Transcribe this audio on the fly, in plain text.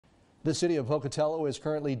The city of Pocatello is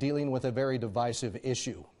currently dealing with a very divisive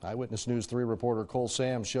issue. Eyewitness News 3 reporter Cole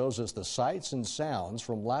Sam shows us the sights and sounds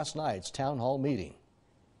from last night's town hall meeting.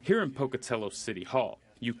 Here in Pocatello City Hall,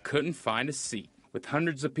 you couldn't find a seat, with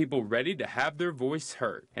hundreds of people ready to have their voice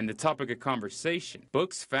heard. And the topic of conversation,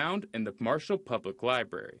 books found in the Marshall Public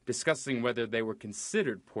Library, discussing whether they were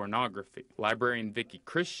considered pornography. Librarian Vicki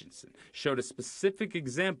Christensen showed a specific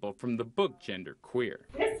example from the book Gender Queer.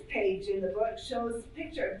 This page in the book shows a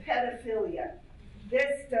picture of pedophilia.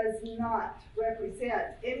 This does not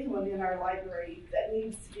represent anyone in our library that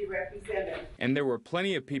needs to be represented. And there were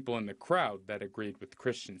plenty of people in the crowd that agreed with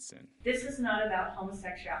Christensen. This is not about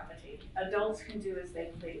homosexuality. Adults can do as they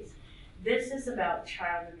please. This is about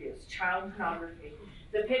child abuse, child pornography.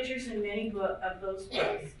 The pictures in many of those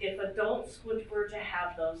books, if adults were to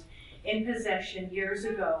have those in possession years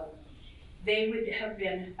ago, they would have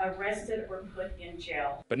been arrested or put in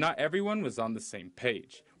jail. But not everyone was on the same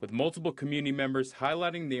page, with multiple community members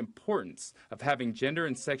highlighting the importance of having gender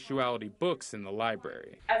and sexuality books in the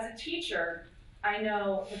library. As a teacher, I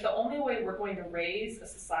know that the only way we're going to raise a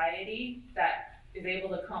society that is able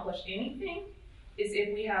to accomplish anything is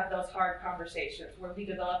if we have those hard conversations where we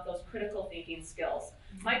develop those critical thinking skills.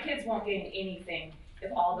 My kids won't gain anything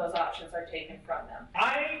if all those options are taken from them.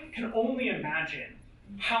 I can only imagine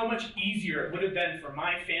how much easier it would have been for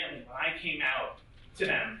my family when I came out to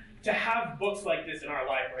them to have books like this in our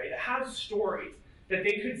library, to have stories that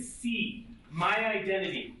they could see my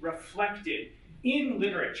identity reflected in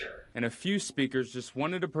literature. And a few speakers just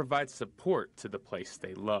wanted to provide support to the place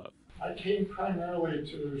they love. I came primarily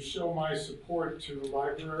to show my support to the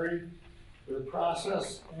library, their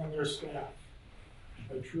process, and their staff.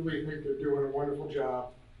 I truly think they're doing a wonderful job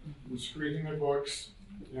in screening the books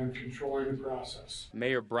and controlling the process.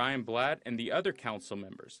 Mayor Brian Blatt and the other council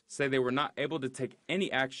members say they were not able to take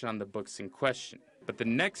any action on the books in question, but the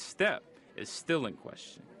next step is still in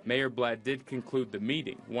question. Mayor Blatt did conclude the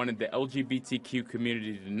meeting, wanted the LGBTQ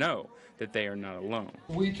community to know that they are not alone.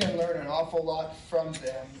 We can learn an awful lot from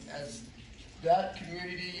them. As that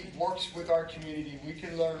community works with our community, we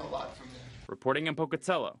can learn a lot from them. Reporting in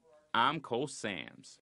Pocatello, I'm Cole Sams.